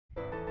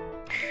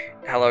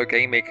Hello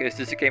GameMakers,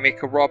 this is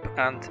GameMaker Rob,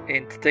 and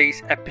in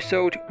today's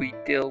episode we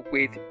deal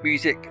with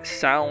music,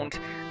 sound,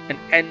 an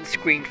end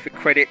screen for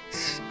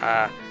credits,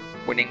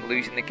 winning,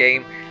 losing the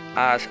game,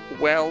 as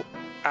well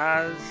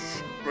as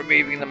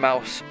removing the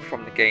mouse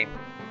from the game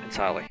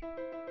entirely.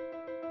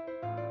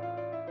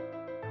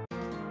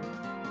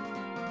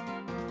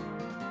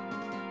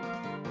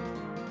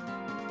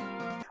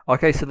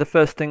 Okay, so the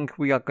first thing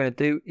we are going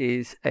to do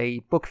is a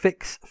bug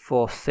fix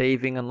for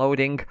saving and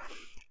loading.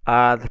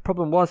 The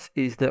problem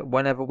is that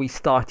whenever we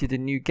started a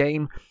new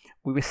game,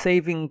 we were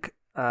saving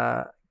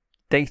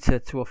data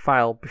to a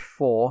file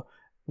before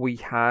we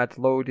had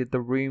loaded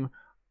the room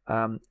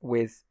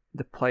with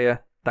the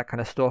player, that kind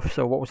of stuff.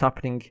 So what was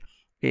happening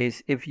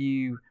is if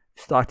you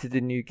started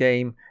a new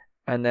game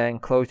and then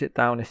closed it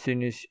down as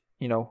soon as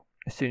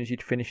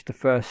you'd finished the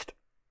first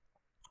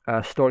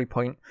story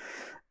point,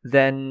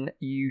 then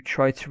you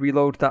try to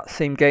reload that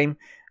same game,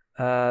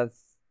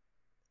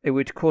 it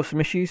would cause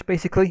some issues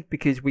basically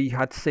because we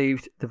had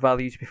saved the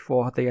values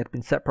before they had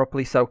been set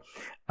properly. So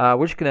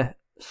we're just going to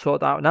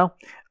sort that out now.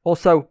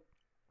 Also,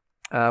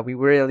 we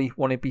really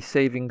want to be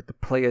saving the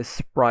player's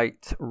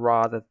sprite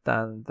rather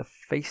than the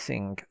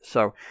facing.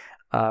 So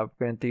we're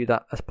going to do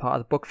that as part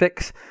of the bug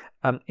fix.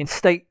 In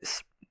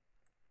states,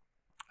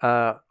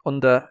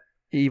 under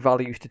E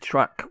values to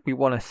track, we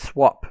want to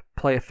swap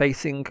player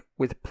facing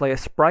with player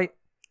sprite.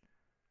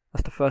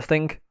 That's the first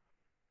thing.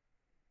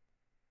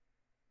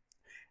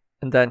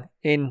 And then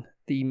in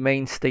the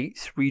main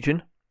states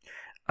region,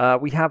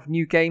 we have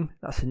new game.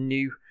 That's a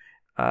new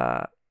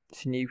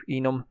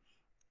enum.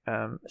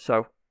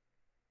 So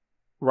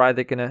we're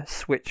either going to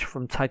switch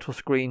from title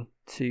screen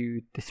to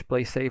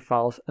display save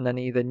files, and then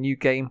either new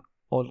game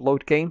or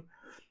load game.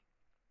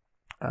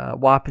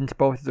 What happened to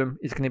both of them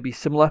is going to be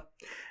similar.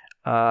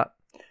 And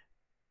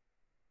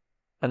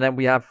then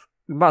we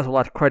might as well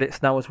add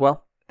credits now as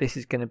well. This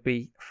is going to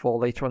be for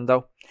later on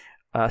though.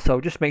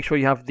 So just make sure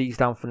you have these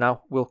down for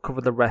now. We'll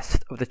cover the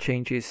rest of the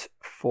changes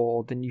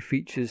for the new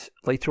features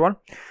later on.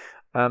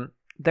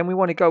 Then we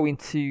want to go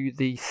into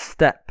the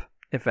step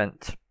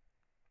event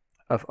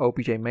of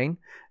obj main,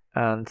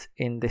 and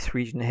in this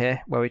region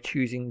here where we're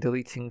choosing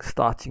deleting,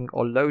 starting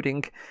or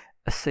loading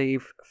a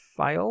save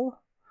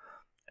file,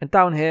 and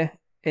down here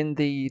in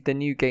the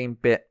new game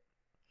bit,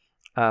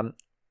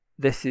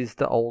 this is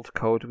the old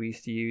code we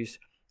used to use.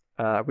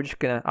 We're just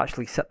going to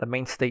actually set the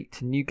main state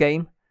to new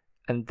game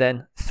and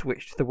then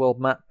switch to the world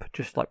map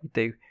just like we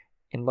do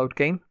in load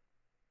game.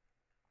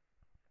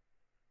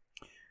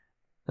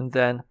 And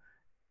then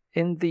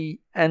in the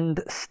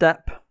end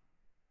step,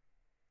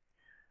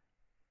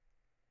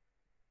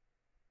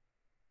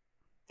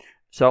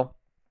 so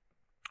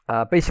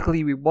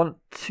basically we want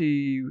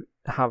to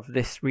have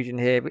this region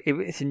here. If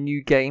it's a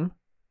new game,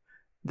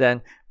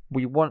 then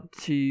we want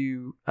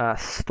to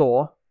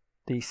store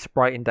the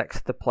sprite index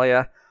of the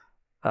player,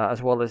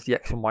 as well as the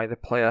X and Y of the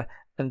player,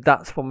 and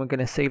that's when we're going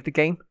to save the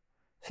game.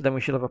 So then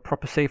we should have a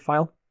proper save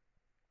file.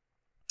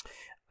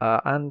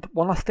 And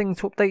one last thing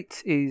to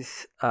update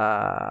is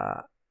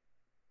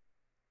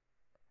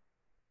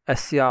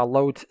SCR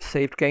load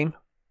saved game.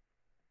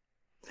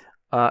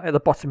 At the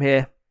bottom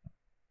here,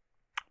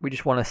 we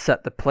just want to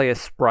set the player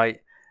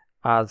sprite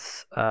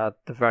as the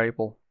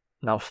variable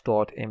now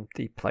stored in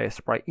the player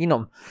sprite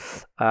enum.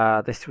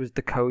 This was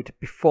the code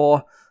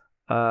before.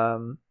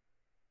 I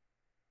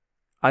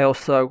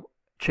also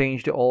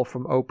changed it all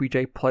from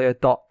obj player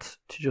dot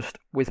to just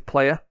with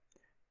player,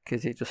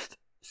 because it just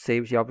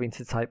saves you having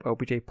to type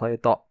obj player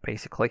dot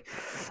basically.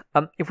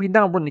 If we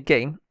now run the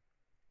game,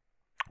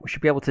 we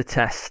should be able to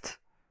test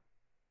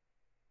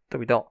that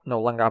we don't no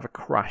longer have a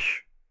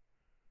crash.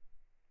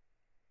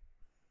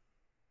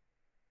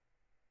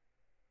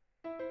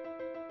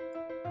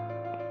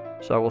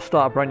 So we'll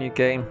start a brand new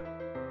game,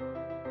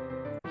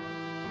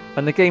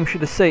 and the game should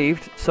have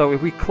saved. So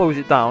if we close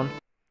it down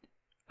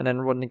and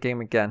then run the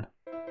game again,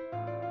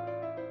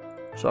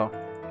 so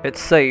it's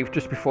saved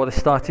just before this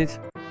started.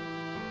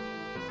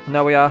 And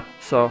there we are,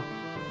 so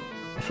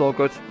it's all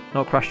good,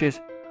 no crashes.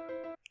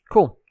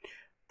 Cool.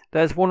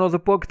 There's one other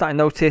bug that I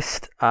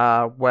noticed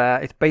where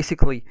it's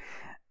basically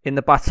in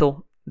the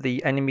battle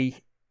the enemy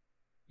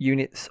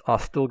units are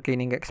still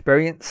gaining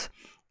experience,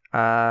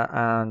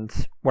 and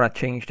when I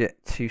changed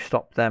it to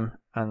stop them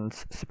and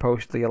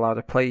supposedly allow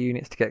the player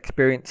units to get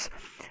experience,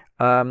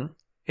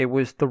 it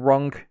was the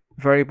wrong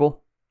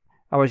variable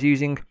I was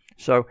using.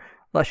 So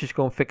let's just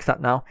go and fix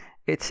that now.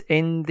 It's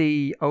in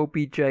the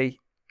obj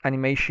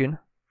animation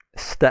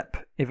step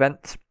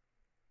event.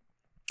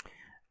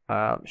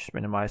 Just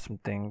minimize some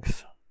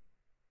things.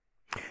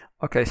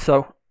 Okay,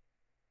 so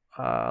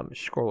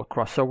scroll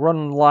across. So we're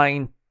on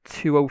line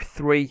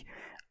 203.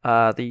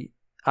 The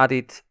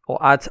added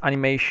or add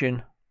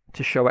animation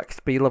to show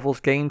XP levels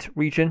gained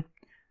region.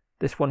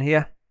 This one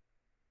here.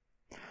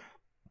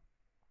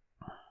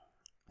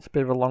 It's a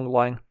bit of a long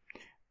line.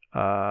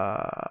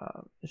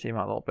 Zoom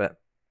out a little bit.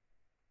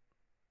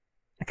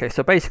 Okay,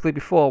 so basically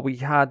before we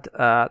had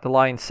the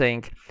line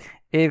saying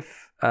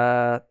if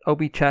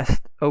obj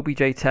test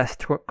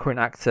current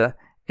actor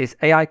is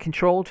AI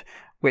controlled,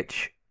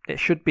 which it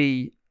should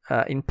be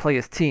in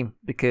player's team,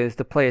 because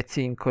the player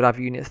team could have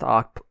units that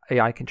are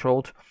AI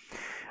controlled.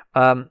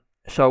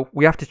 So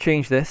we have to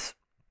change this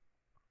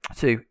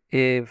to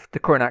if the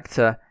current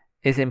actor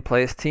is in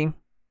player's team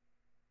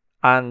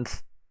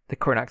and the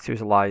current actor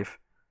is alive,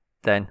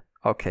 then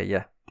okay,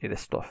 yeah, do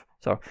this stuff.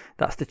 So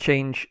that's the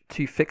change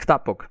to fix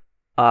that bug.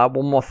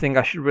 One more thing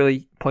I should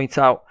really point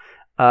out,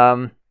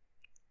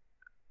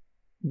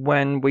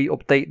 when we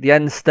update the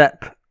end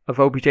step of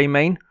obj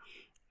main,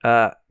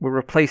 we're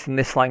replacing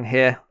this line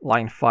here,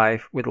 line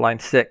 5, with line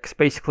 6,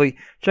 basically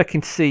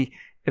checking to see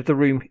if the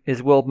room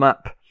is world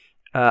map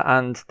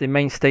and the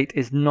main state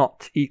is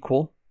not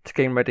equal to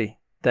game ready.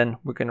 Then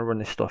we're going to run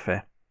this stuff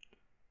here.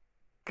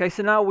 Okay,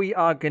 so now we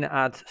are going to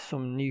add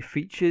some new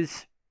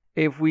features.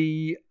 If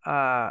we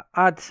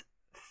add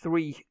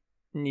 3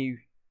 new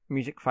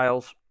music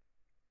files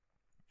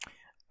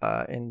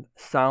in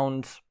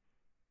sounds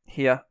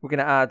here, we're going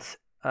to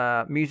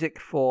add music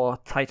for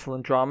title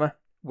and drama,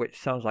 which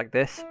sounds like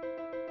this.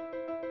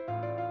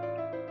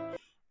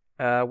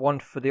 One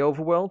for the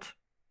overworld,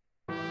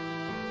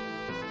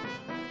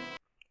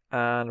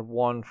 and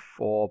one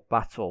for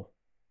battle.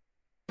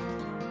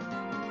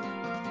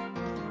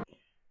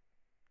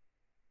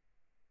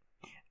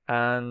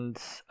 And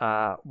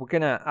we're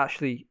going to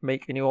actually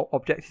make a new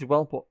object as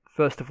well, but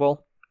first of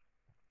all,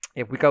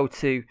 if we go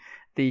to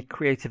the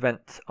create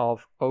event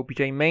of obj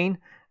main,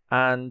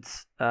 and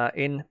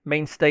in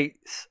main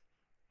states,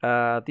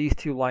 these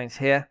 2 lines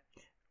here,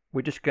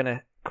 we're just going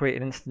to create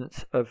an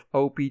instance of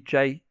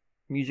obj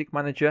music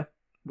manager,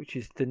 which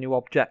is the new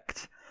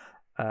object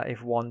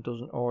if one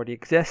doesn't already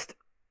exist.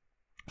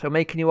 So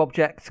make a new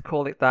object,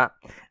 call it that,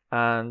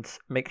 and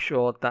make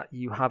sure that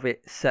you have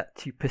it set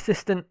to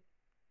persistent,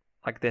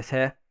 like this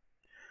here.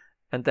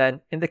 And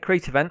then in the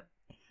create event,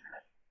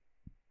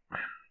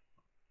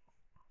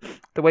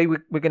 the way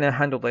we're going to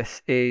handle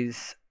this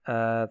is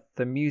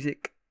the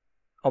music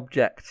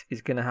object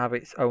is going to have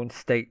its own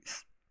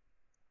states,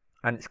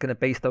 and it's going to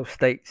base those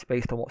states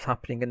based on what's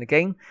happening in the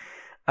game.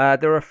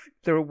 There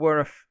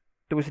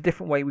was a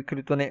different way we could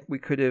have done it. We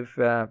could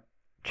have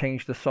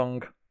changed the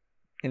song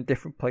in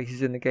different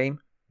places in the game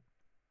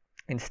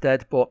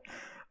instead, but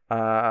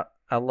I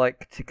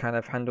like to kind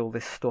of handle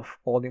this stuff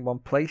all in one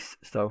place,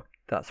 so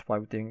that's why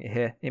we're doing it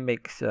here. It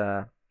makes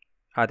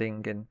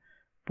adding and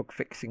bug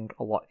fixing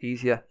a lot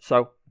easier.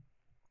 So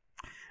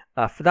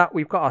for that,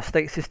 we've got our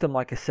state system.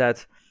 Like I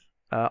said,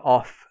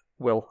 off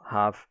will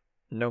have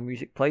no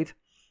music played.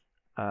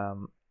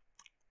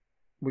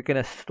 We're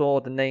going to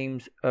store the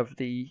names of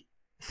the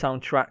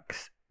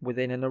soundtracks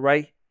within an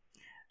array,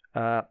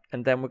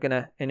 and then we're going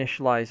to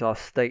initialize our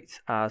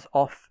states as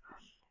off.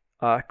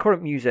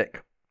 Current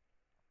music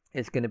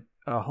is going to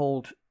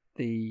hold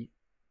the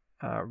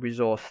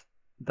resource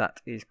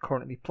that is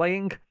currently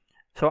playing.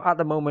 So at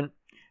the moment,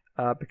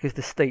 because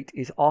the state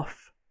is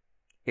off,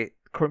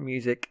 current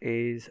music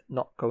is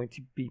not going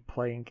to be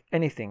playing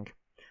anything.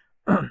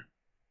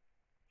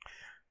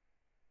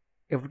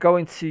 If we go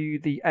into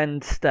the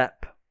end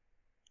step,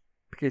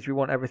 because we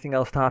want everything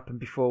else to happen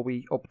before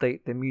we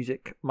update the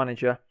music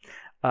manager,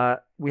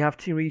 we have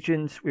 2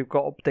 regions. We've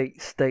got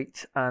update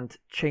state and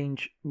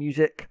change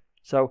music.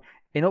 So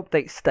in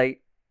update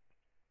state,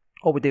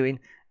 all we're doing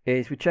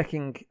is we're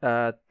checking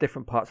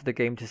different parts of the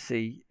game to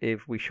see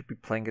if we should be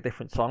playing a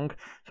different song.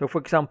 So for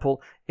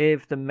example,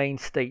 if the main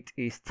state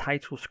is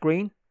title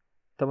screen,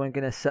 then we're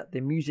going to set the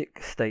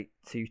music state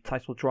to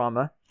title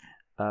drama,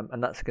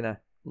 and that's going to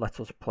let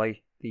us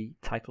play the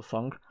title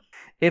song.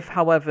 If,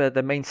 however,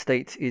 the main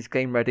state is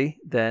game ready,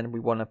 then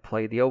we want to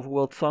play the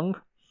overworld song.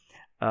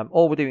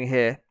 All we're doing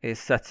here is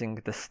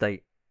setting the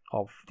state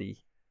of the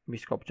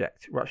music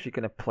object. We're actually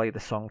going to play the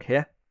song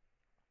here.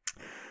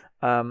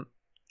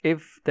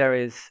 If there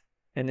is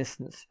an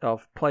instance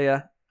of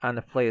player and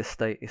the player's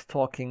state is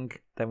talking,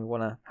 then we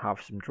want to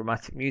have some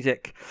dramatic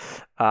music.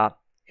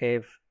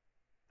 If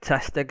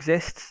test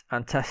exists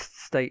and test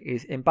state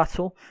is in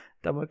battle,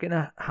 then we're going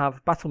to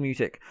have battle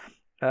music.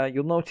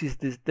 You'll notice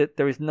that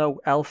there is no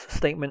else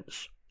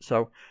statements,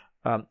 so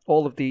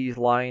all of these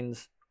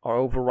lines are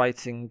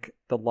overwriting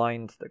the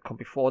lines that come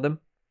before them.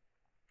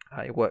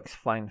 It works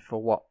fine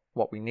for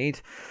what we need.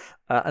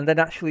 And then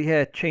actually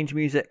here, change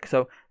music.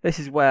 So this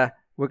is where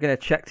we're going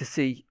to check to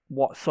see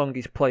what song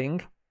is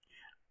playing,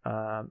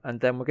 and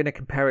then we're going to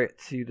compare it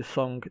to the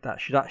song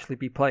that should actually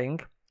be playing,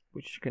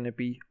 which is going to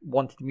be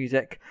wanted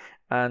music.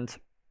 And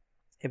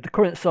if the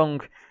current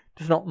song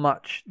does not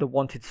match the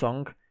wanted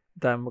song,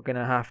 then we're going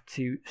to have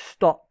to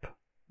stop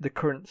the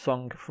current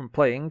song from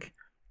playing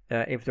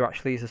if there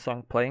actually is a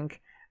song playing.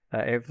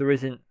 If there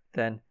isn't,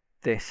 then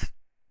this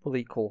will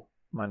equal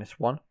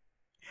 -1.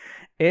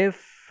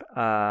 If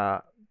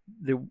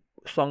the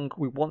song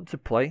we want to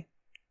play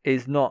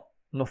is not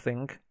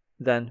nothing,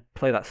 then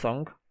play that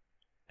song,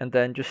 and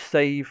then just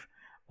save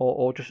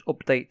or just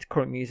update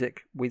current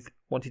music with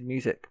wanted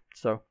music,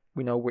 so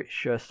we know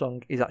which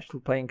song is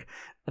actually playing,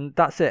 and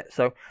that's it.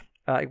 So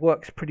it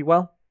works pretty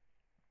well.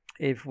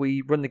 If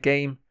we run the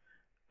game,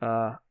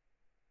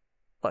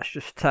 let's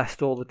just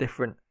test all the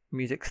different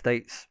music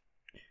states.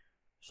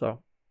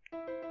 So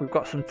we've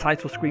got some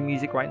title screen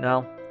music right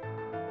now,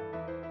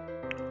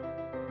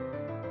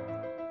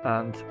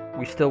 and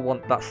we still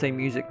want that same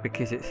music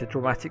because it's a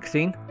dramatic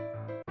scene.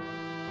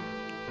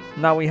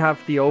 Now we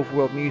have the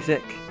overworld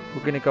music.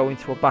 We're going to go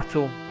into a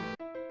battle.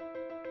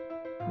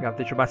 We have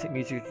the dramatic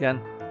music again.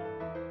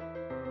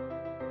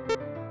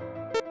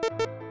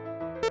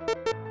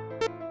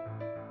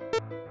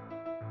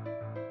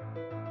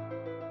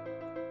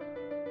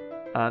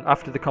 And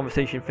after the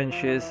conversation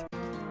finishes,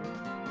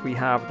 we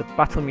have the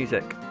battle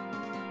music.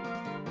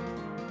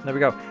 There we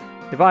go.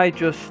 If I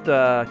just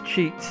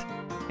cheat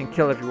and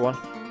kill everyone,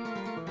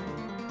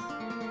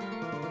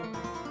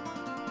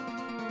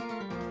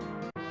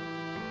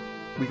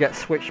 we get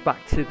switched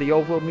back to the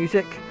overworld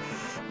music,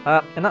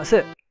 and that's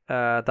it.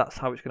 That's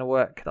how it's going to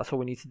work. That's all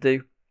we need to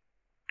do.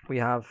 We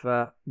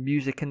have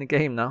music in the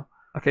game now.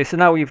 Okay, so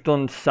now we've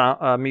done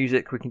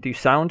music, we can do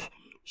sound.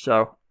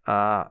 So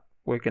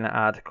we're going to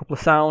add a couple of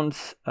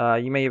sounds.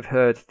 You may have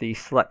heard the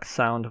select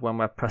sound when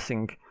we're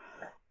pressing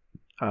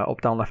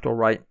up, down, left or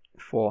right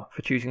for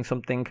choosing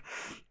something.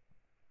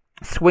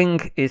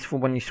 Swing is for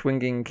when you're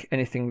swinging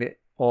anything that,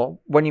 or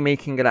when you're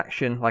making an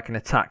action like an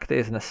attack that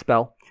isn't a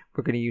spell.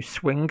 We're going to use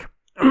swing.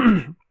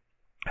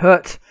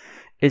 Hurt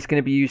is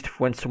going to be used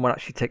for when someone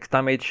actually takes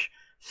damage.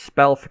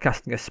 Spell for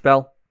casting a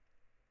spell.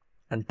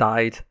 And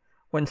died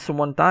when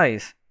someone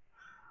dies.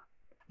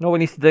 And all we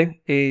need to do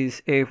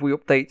is, if we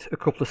update a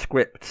couple of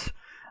scripts,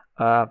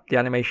 the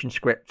animation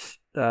scripts,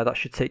 that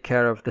should take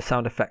care of the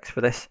sound effects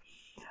for this.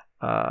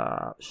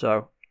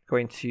 So go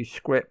into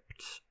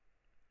scripts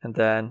and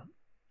then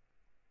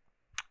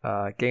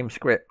game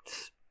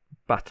scripts,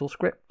 battle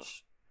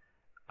scripts,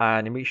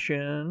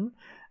 animation,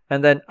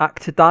 and then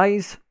actor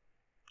dies.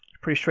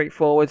 Pretty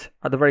straightforward.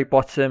 At the very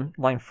bottom,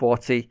 line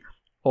 40,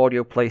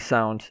 audio play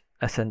sound,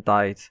 SN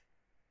died.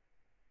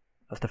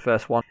 That's the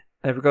first one.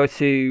 And if we go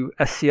to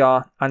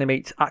SCR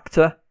animate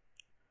actor,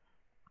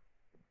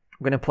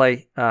 we're going to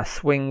play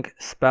swing,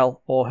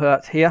 spell or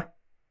hurt here.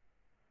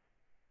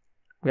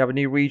 We have a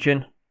new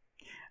region.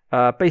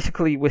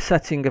 Basically we're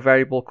setting a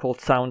variable called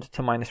sound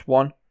to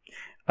 -1.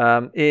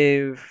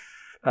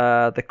 If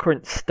the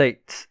current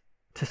state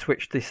to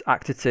switch this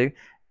actor to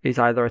is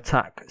either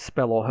attack,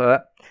 spell or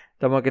hurt,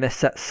 then we're going to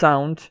set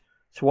sound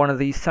to one of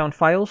these sound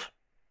files.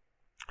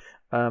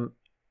 None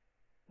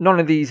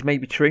of these may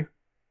be true.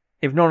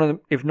 If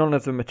none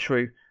of them are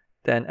true,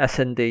 then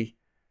SND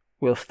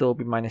will still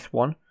be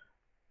 -1.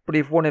 But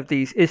if one of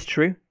these is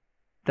true,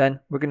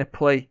 then we're going to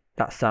play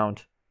that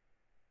sound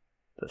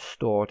that's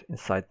stored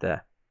inside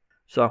there.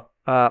 So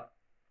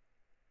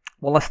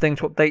one last thing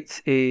to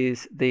update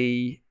is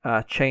the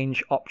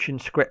change option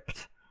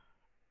script.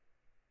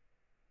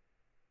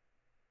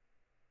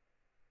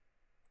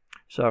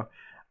 So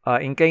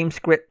in game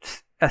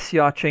scripts,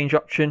 SCR change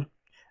option,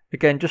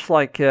 again just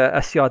like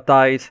SCR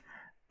died,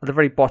 at the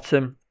very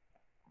bottom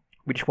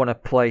we just want to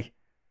play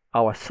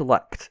our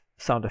select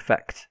sound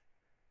effect,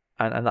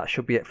 and that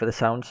should be it for the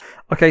sounds.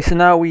 Okay, so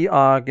now we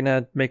are going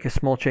to make a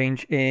small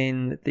change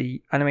in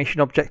the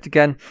animation object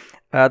again.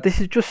 This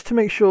is just to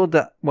make sure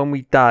that when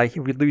we die, if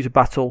we lose a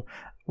battle,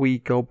 we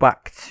go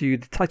back to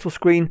the title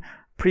screen.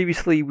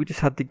 Previously we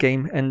just had the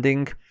game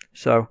ending,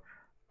 so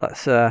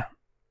let's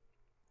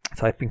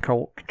type in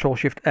Control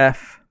Shift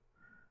F,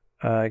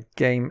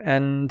 game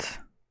end,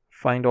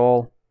 find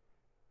all,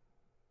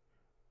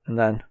 and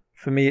then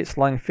for me it's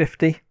line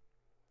 50.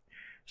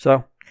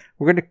 So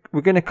we're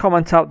gonna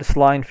comment out this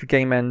line for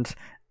game end,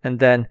 and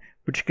then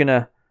we're just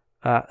gonna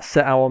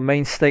set our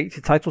main state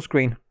to title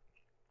screen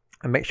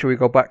and make sure we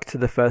go back to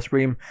the first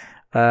room.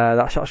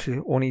 That's actually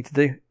all we need to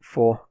do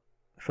for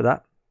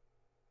that.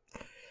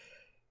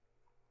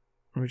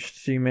 Let me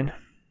just zoom in.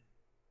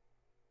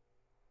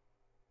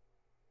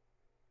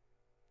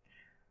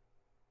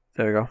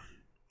 There we go.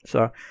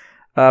 So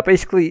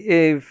basically,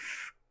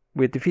 if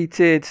we're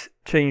defeated,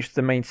 change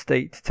the main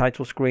state to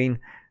title screen,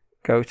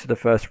 go to the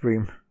first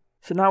room.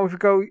 So now if we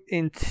go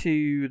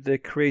into the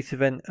create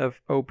event of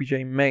obj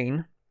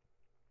main,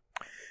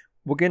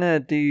 we're going to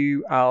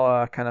do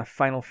our kind of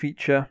final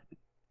feature,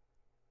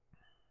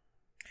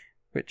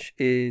 which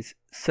is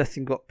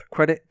setting up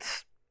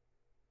credits.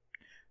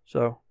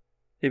 So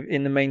if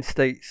in the main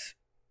states,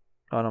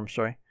 oh no, I'm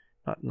sorry,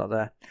 not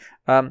there.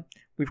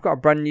 We've got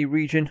a brand new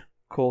region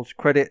called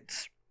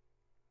credits.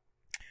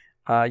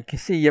 You can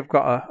see you've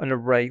got an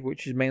array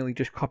which is mainly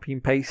just copy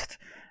and paste.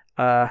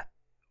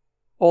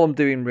 All I'm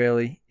doing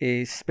really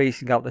is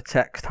spacing out the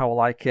text how I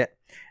like it,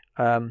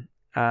 and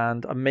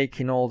I'm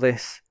making all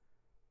this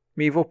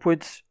move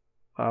upwards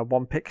 1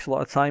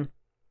 pixel at a time,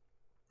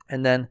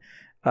 and then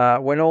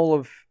when all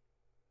of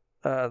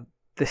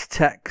this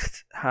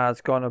text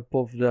has gone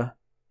above the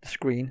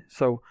screen,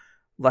 so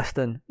less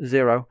than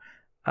 0,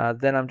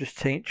 then I'm just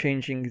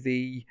changing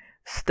the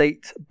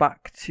state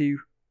back to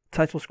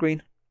title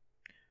screen.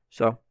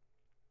 So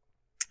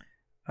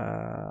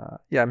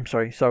yeah, I'm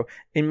sorry. So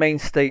in main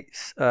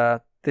states,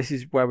 this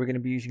is where we're going to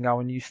be using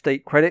our new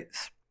state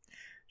credits.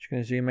 Just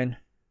going to zoom in,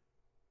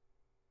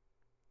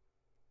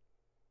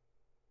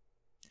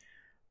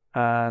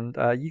 and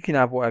you can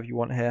have whatever you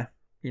want here.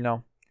 You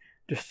know,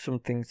 just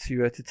something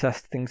to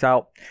test things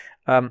out.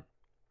 I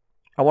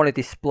want to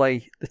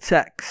display the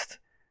text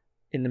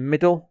in the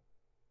middle,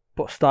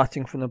 but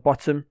starting from the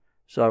bottom.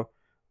 So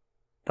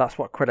that's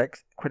what credit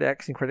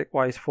X and credit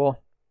Y is for.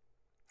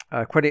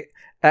 Credit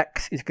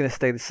X is going to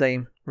stay the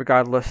same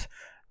regardless.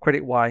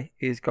 Credit Y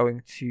is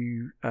going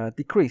to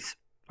decrease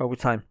over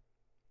time.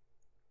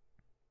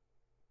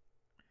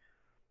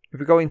 If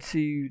we go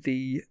into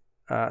the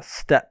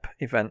step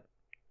event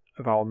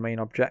of our main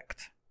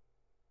object,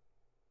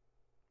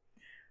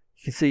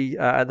 you can see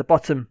at the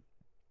bottom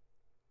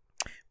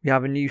we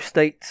have a new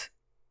state,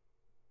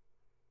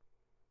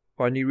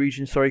 or a new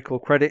region, sorry,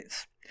 called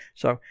credits.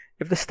 So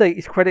if the state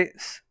is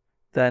credits,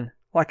 then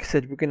like I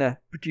said, we're going to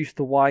reduce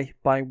the Y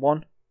by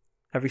 1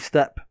 every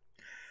step.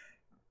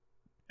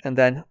 And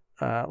then,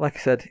 like I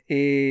said,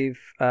 if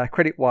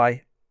credit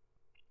Y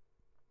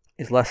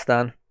is less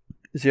than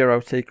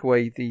 0, take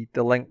away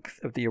the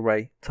length of the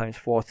array times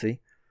 40,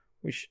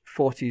 which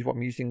 40 is what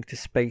I'm using to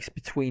space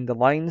between the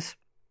lines.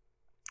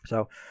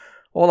 So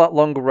all that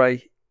long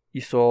array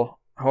you saw,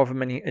 however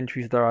many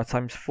entries there are,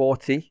 times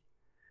 40.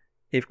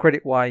 If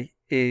credit Y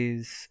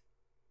is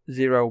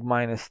 0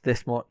 minus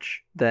this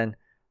much, then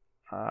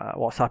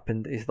what's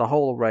happened is the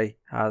whole array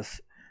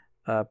has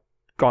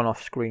gone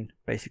off screen,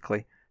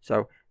 basically.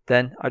 So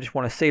then I just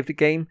want to save the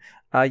game.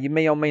 You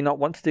may or may not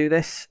want to do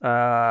this.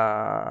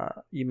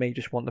 You may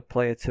just want the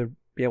player to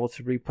be able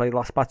to replay the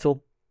last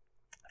battle.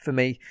 For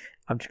me,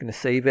 I'm just going to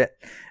save it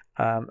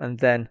and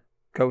then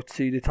go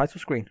to the title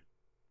screen.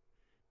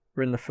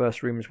 We're in the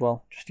first room as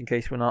well, just in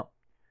case we're not.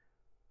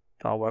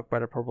 That'll work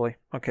better probably.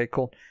 Okay,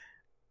 cool.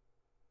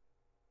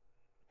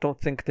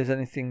 Don't think there's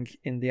anything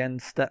in the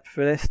end step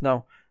for this.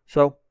 No.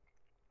 So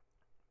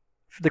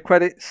for the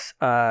credits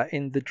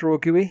in the draw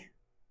GUI,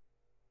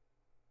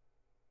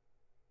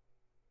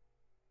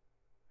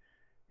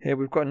 here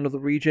we've got another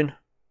region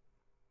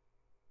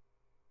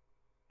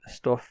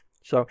stuff.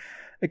 So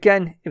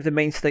again, if the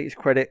main state is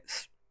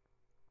credits,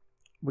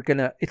 we're going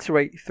to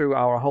iterate through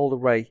our whole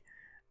array,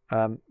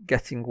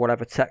 getting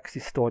whatever text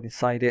is stored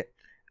inside it.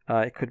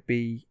 It could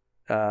be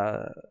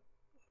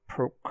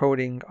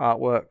coding,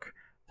 artwork,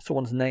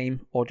 someone's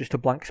name, or just a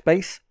blank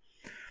space.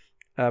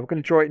 We're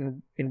going to draw it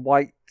in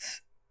white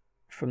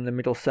from the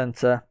middle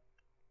center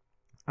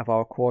of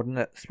our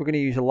coordinates. We're going to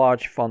use a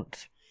large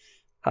font,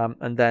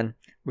 and then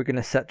we're going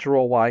to set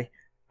draw Y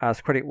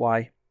as credit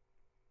Y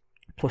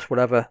plus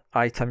whatever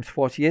I times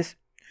 40 is,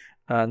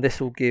 and this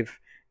will give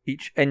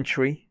each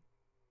entry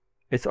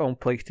its own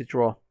place to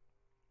draw.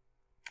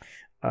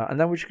 And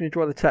then we're just going to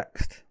draw the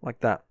text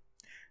like that.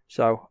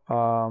 So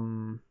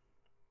trying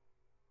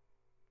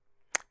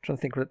to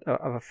think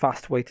of a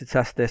fast way to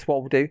test this.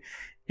 What we'll do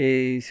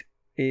is,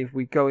 if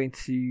we go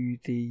into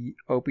the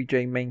OBJ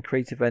main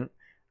create event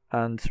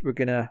and we're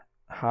going to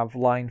have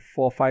line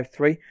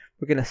 453,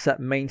 we're going to set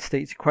main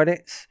state to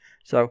credits.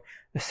 So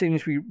as soon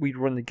as we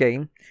run the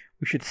game,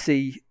 we should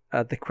see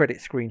the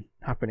credit screen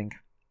happening.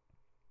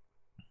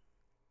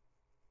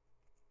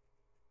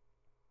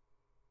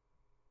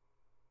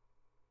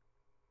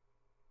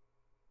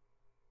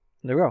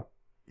 There we go.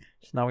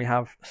 So now we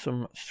have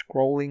some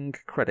scrolling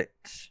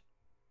credits.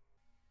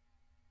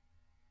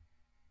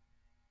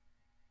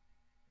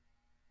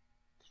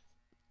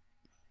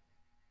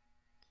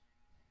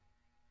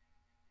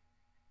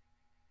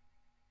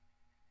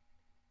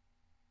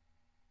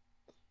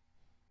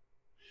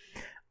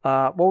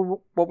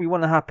 What we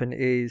want to happen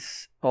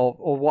is,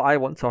 or what I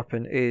want to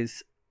happen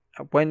is,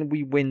 when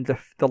we win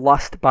the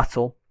last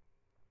battle,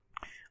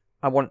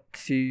 I want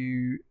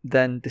to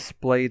then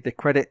display the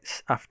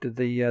credits after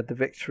the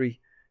victory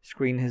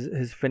screen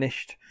has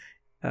finished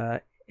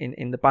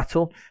in the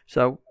battle.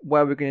 So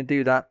where we're going to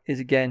do that is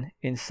again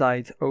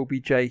inside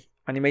OBJ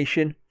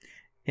animation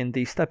in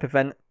the step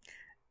event.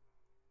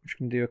 I'm just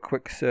going to do a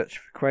quick search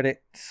for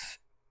credits.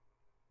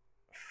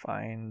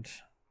 Find.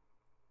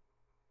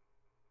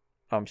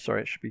 I'm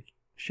sorry, it should be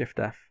Shift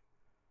F.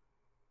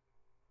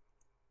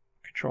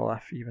 Control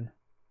F even.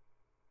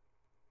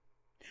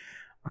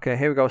 Okay,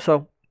 here we go.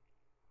 So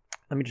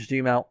let me just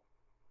zoom out.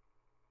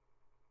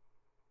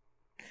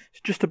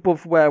 It's just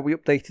above where we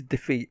updated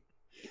defeat.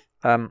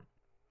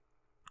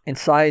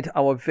 Inside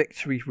our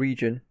victory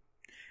region,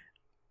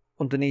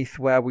 underneath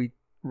where we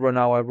run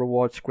our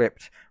reward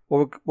script,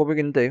 what we're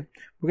going to do,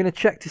 we're going to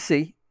check to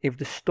see if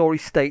the story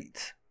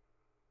state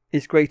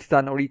is greater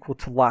than or equal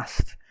to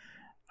last.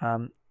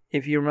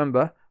 If you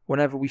remember,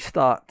 whenever we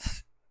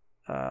start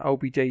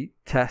OBJ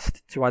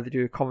test to either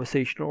do a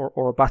conversation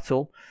or a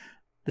battle,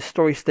 the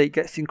story state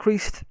gets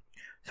increased.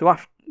 So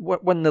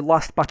when the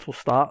last battle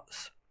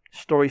starts,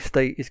 story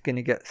state is going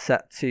to get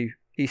set to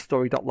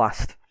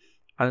eStory.last.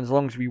 And as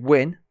long as we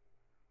win,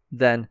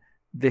 then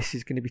this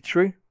is going to be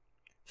true.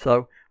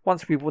 So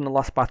once we've won the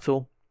last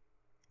battle,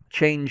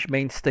 change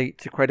main state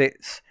to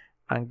credits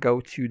and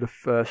go to the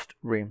first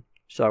room.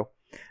 So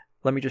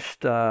let me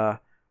just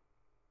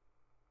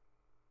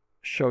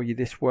show you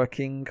this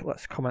working.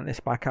 Let's comment this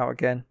back out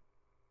again.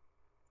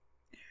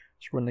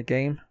 Let's run the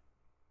game.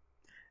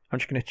 I'm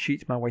just going to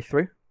cheat my way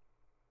through.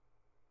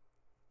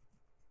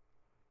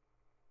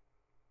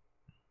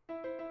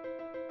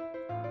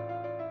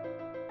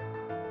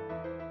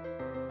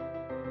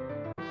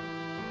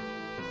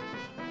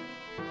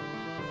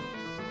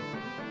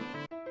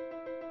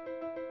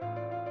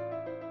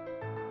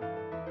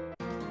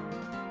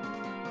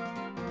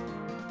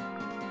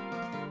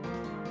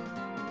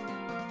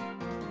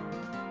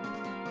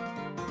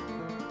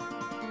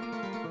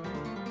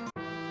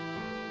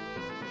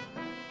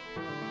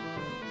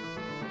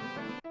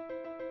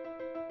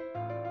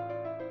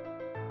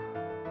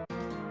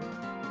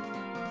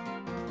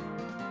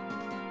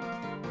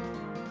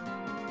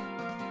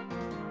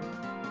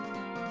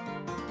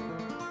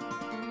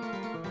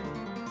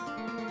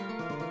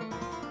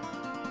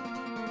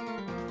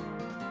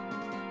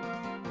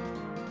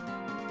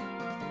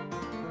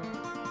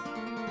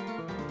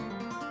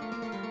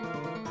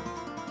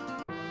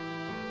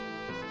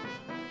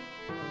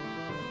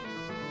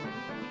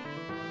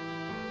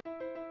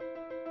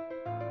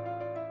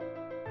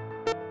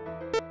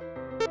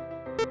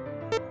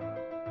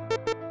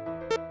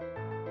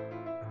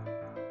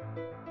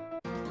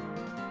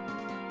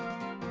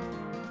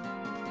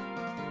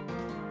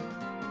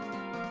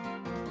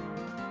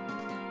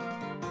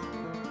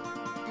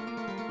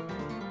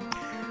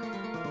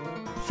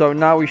 So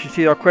now we should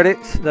see our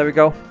credits. There we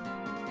go.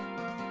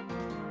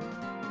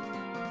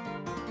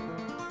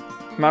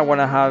 Might want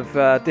to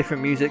have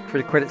different music for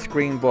the credit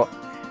screen, but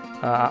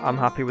I'm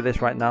happy with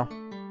this right now.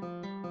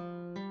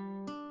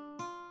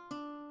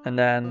 And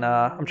then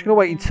I'm just going to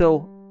wait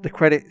until the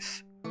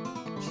credits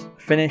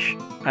finish,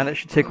 and it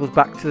should take us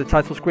back to the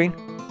title screen.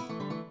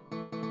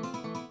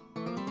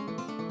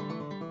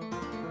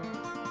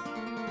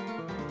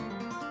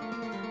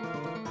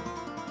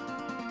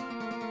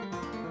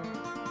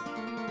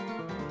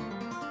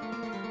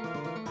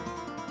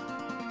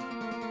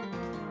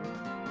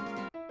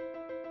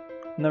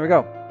 And there we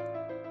go,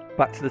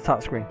 back to the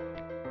title screen.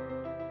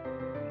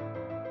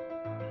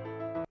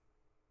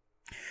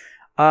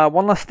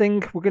 One last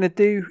thing we're going to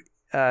do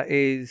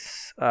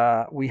is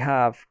we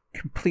have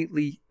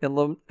completely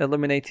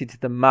eliminated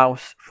the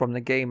mouse from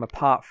the game,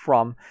 apart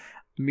from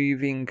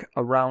moving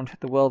around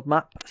the world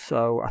map.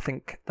 So I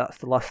think that's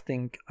the last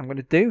thing I'm going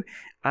to do,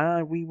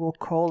 and we will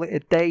call it a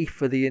day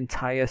for the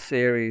entire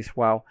series.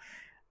 Wow,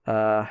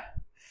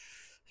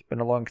 it's been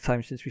a long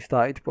time since we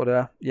started,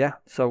 but yeah,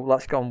 so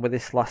let's go on with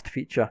this last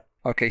feature.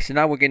 Okay, so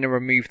now we're going to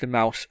remove the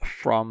mouse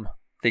from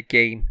the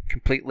game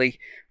completely.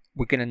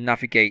 We're going to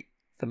navigate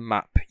the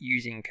map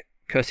using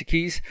cursor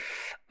keys.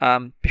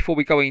 Before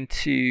we go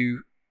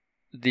into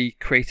the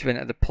create event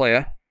of the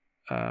player,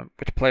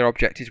 but the player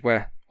object is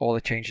where all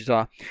the changes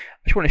are, I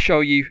just want to show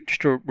you,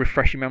 just to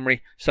refresh your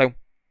memory. So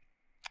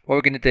what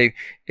we're going to do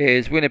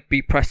is we're going to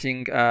be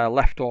pressing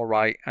left or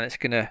right, and it's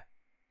going to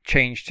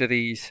change to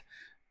these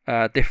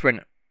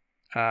different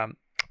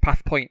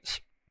path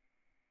points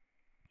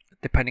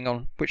depending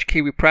on which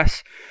key we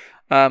press.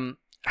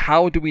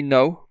 How do we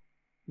know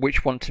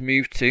which one to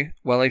move to?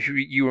 Well, if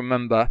you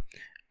remember,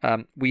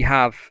 we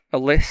have a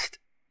list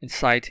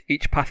inside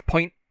each path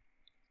point,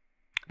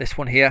 this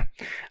one here,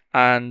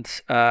 and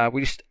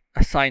we just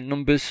assign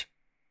numbers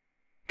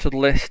to the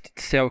list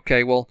to say,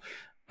 okay, well,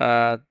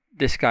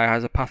 this guy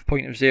has a path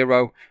point of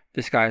 0,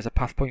 this guy has a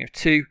path point of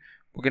 2,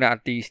 we're going to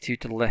add these two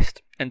to the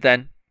list. And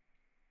then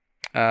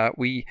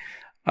we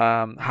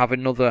have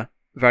another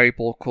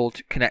variable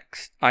called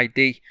connects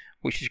ID,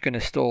 which is going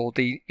to store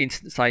the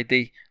instance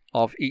ID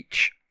of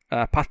each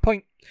path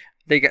point.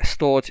 They get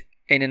stored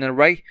in an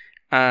array,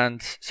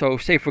 and so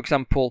say for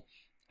example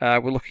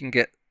we're looking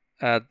at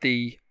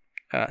the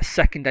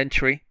second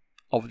entry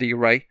of the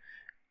array,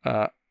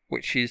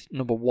 which is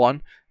number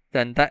 1,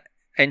 then that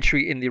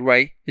entry in the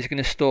array is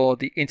going to store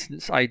the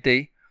instance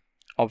ID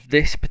of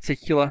this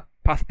particular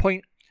path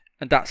point,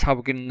 and that's how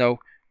we're going to know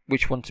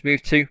which one to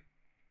move to.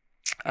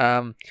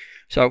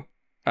 So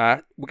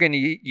we're going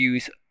to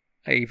use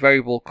a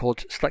variable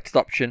called selected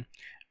option,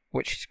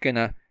 which is going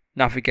to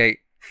navigate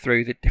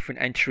through the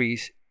different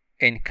entries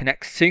in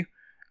connects to.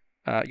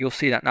 You'll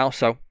see that now.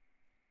 So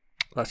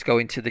let's go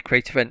into the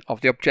create event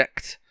of the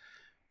object.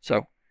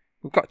 So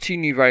we've got two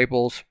new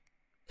variables,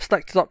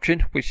 selected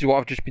option, which is what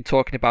I've just been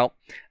talking about,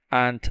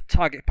 and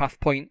target path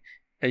point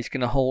is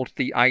going to hold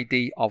the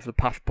ID of the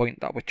path point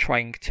that we're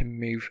trying to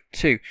move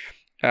to.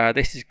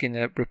 This is going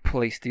to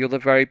replace the other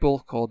variable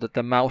called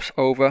the mouse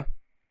over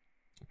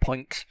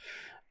point,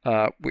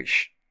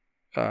 which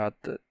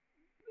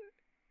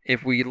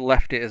if we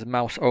left it as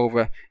mouse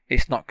over,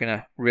 it's not going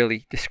to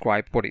really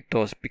describe what it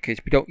does because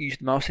we don't use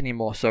the mouse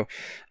anymore. So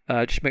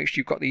just make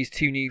sure you've got these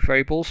two new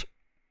variables.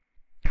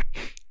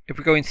 If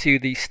we go into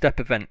the step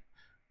event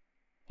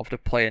of the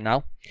player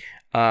now,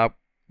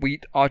 we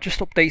are just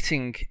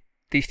updating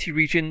these two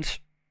regions.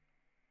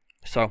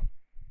 So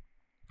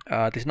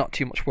there's not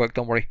too much work,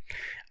 don't worry.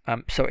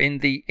 So in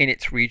the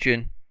init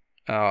region,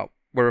 we're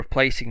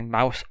replacing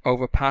mouse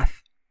over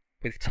path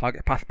with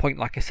target path point,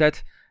 like I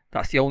said.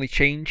 That's the only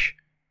change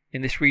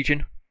in this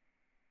region.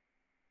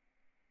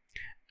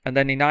 And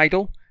then in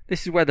idle,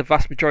 this is where the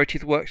vast majority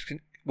of the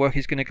work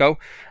is going to go.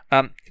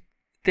 Let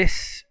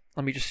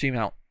me just zoom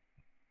out.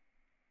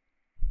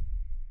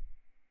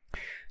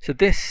 So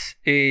this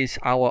is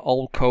our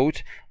old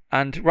code,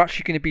 and we're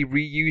actually going to be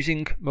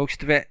reusing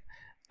most of it.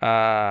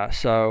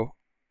 So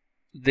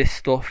this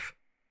stuff,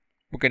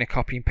 we're going to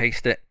copy and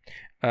paste it.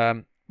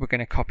 I'll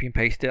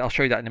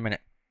show you that in a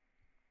minute.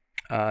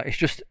 It's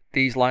just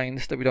these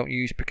lines that we don't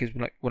use because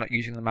we're not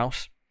using the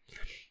mouse.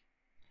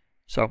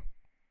 So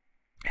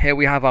here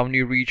we have our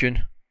new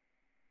region.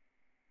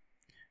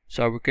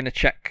 So we're going to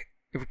check,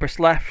 if we press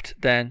left,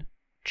 then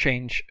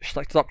change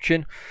selected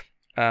option.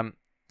 The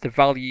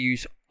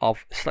values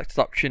of selected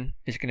option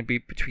is going to be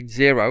between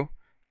 0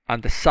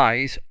 and the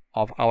size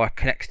of our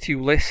connects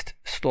to list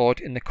stored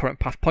in the current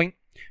path point.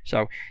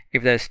 So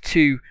if there's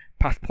 2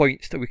 path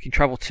points that we can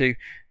travel to,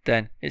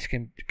 then it's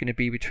going to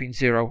be between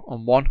 0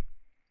 and 1.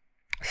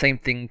 Same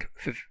thing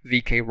for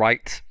VK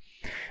right.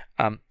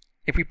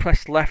 If we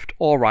press left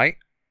or right,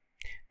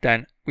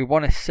 then we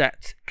want to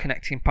set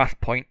connecting path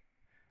point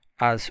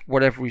as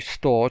whatever is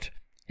stored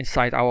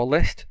inside our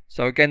list.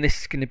 So again,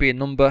 this is going to be a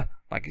number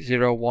like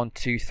 0, 1,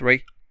 2,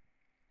 3.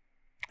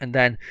 And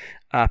then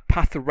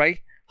path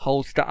array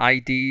holds the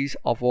IDs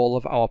of all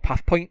of our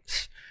path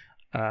points.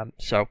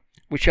 So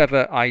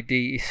whichever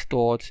ID is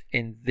stored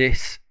in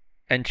this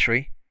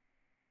entry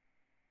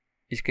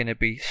is going to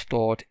be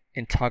stored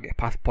in target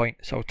path point.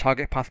 So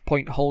target path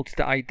point holds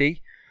the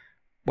ID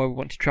where we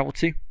want to travel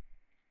to,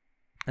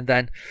 and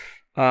then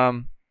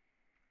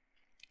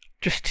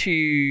just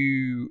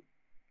to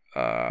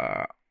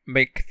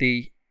make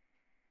the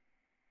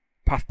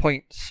path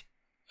points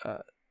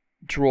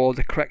draw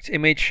the correct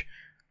image,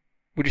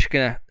 we're just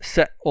going to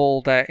set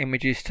all their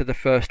images to the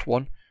first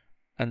one,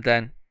 and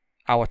then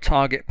our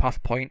target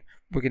path point,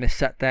 we're going to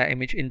set their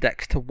image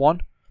index to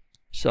 1,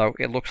 so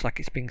it looks like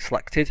it's being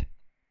selected.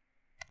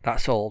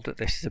 That's all that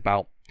this is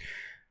about.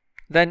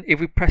 Then if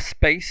we press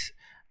space,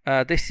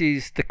 this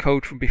is the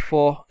code from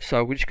before,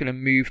 so we're just going to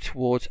move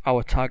towards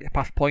our target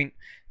path point,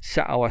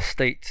 set our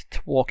state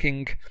to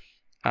walking,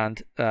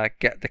 and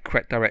get the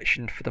correct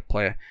direction for the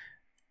player.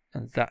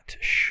 And that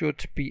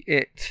should be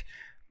it.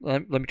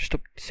 Let me just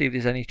see if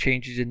there's any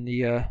changes in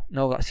the...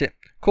 no, that's it.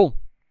 Cool.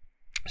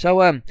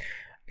 So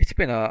it's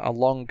been a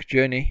long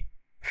journey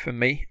for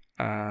me.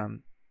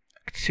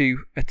 2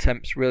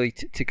 attempts really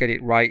to get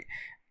it right.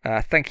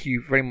 Thank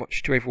you very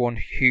much to everyone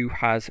who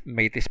has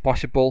made this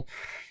possible.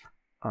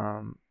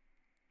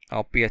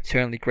 I'll be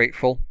eternally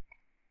grateful.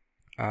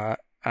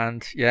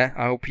 And yeah,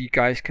 I hope you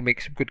guys can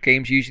make some good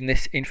games using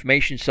this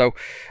information. So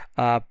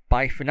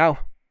bye for now.